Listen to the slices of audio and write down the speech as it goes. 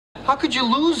How could you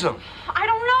lose him? I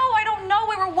don't know.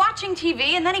 We were watching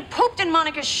TV, and then he pooped in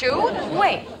Monica's shoe.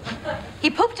 Wait, he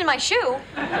pooped in my shoe?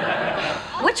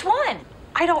 Which one?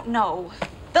 I don't know.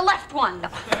 The left one.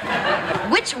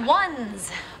 Which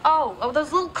ones? Oh,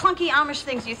 those little clunky Amish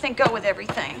things you think go with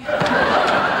everything.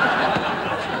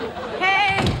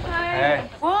 Hey. Hey.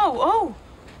 Whoa, oh.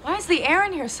 Why is the air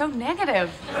in here so negative?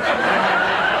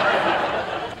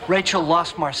 Rachel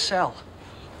lost Marcel.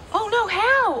 Oh, no,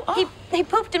 how? Oh. He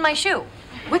pooped in my shoe.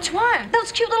 Which one?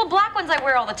 Those cute little black ones I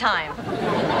wear all the time.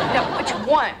 No, which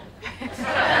one?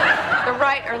 The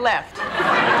right or left?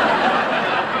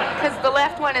 Because the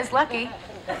left one is lucky.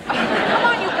 Come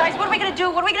on, you guys. What are we going to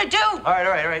do? What are we going to do? All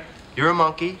right. You're a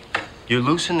monkey. You're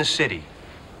loose in the city.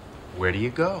 Where do you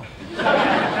go?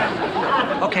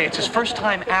 Okay, it's his first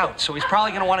time out, so he's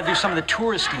probably going to want to do some of the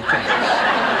touristy things.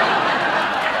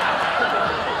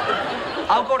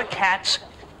 I'll go to Kat's.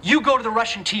 You go to the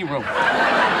Russian tea room.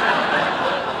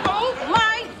 Oh,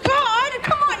 my God.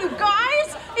 Come on, you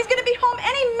guys. He's going to be home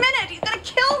any minute. He's going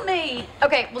to kill me.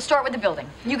 Okay, we'll start with the building.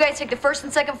 You guys take the first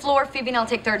and second floor. Phoebe and I'll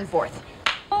take third and fourth.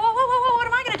 Whoa. What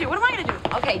am I going to do?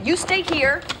 Okay, you stay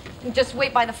here and just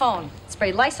wait by the phone.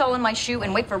 Spray Lysol in my shoe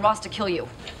and wait for Ross to kill you.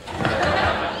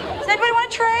 Does anybody want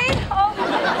to trade? Oh.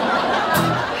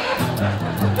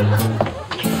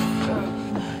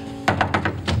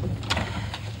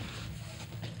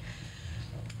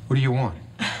 What do you want?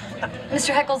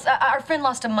 Mr. Heckles, our friend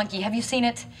lost a monkey. Have you seen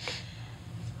it?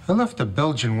 I left a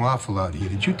Belgian waffle out here.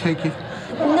 Did you take it?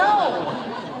 No.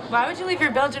 Why would you leave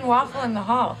your Belgian waffle in the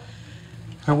hall?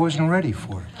 I wasn't ready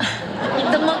for it.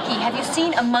 The monkey. Have you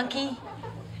seen a monkey?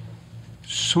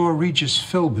 Saw Regis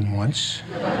Philbin once.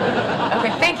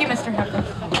 Okay, thank you, Mr. Heckles.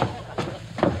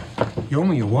 You owe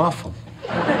me a waffle.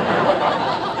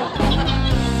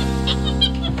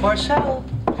 Marcel.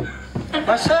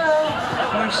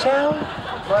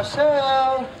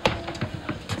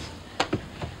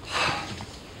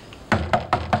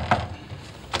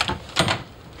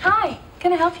 Hi,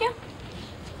 can I help you?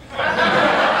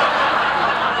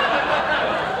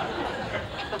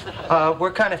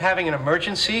 We're kind of having an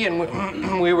emergency, and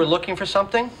we were looking for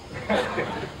something.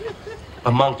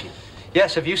 A monkey.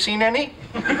 Yes, have you seen any?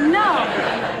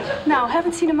 No,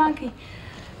 haven't seen a monkey.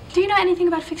 Do you know anything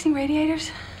about fixing radiators?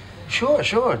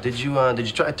 Sure. Did you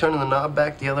try turning the knob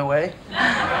back the other way?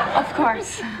 Of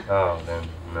course. Oh, then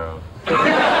no.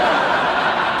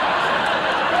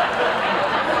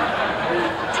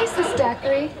 Taste this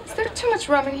daiquiri. Is there too much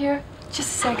rum in here?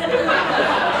 Just a second.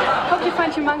 Hope you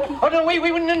find your monkey. Oh, no, wait.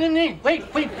 Wait.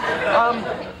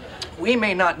 We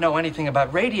may not know anything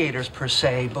about radiators per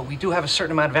se, but we do have a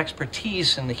certain amount of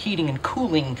expertise in the heating and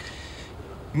cooling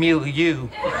milieu.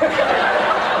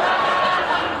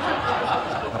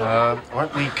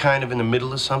 Aren't we kind of in the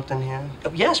middle of something here?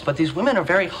 Yes, but these women are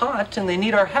very hot, and they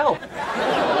need our help.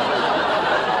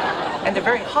 And they're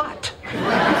very hot.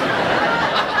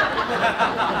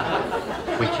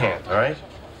 We can't, all right?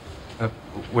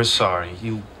 We're sorry.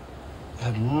 You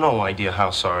have no idea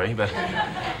how sorry, but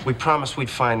we promised we'd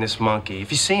find this monkey.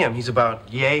 If you see him, he's about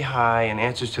yay high and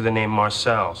answers to the name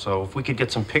Marcel. So if we could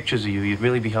get some pictures of you, you'd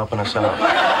really be helping us out.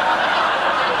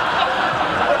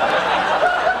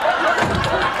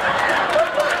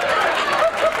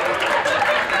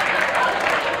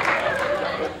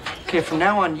 Okay, from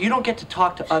now on, you don't get to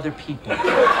talk to other people.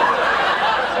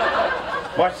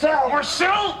 Marcel!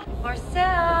 Marcel!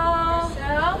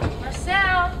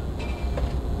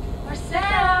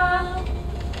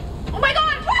 Oh my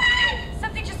God! What?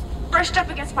 Something just brushed up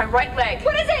against my right leg.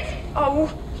 What is it? Oh,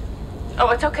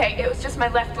 it's okay. It was just my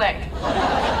left leg.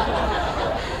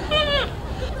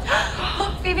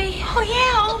 Look, Phoebe. Oh,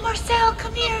 yeah. Oh, Marcel,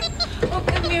 come here. Oh,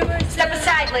 come here, Marcel. Step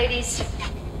aside, ladies.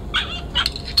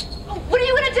 Oh, what are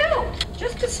you going to do?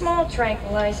 Just a small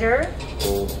tranquilizer.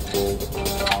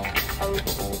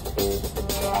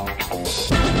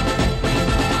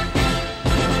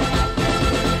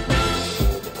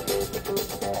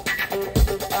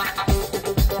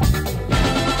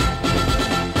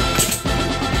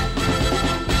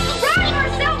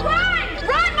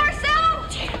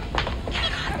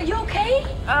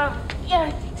 Yeah, I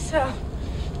think so. I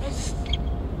just...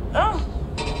 Oh.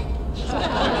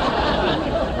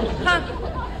 Huh.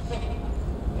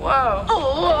 Whoa. Oh,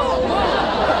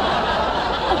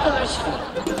 gosh.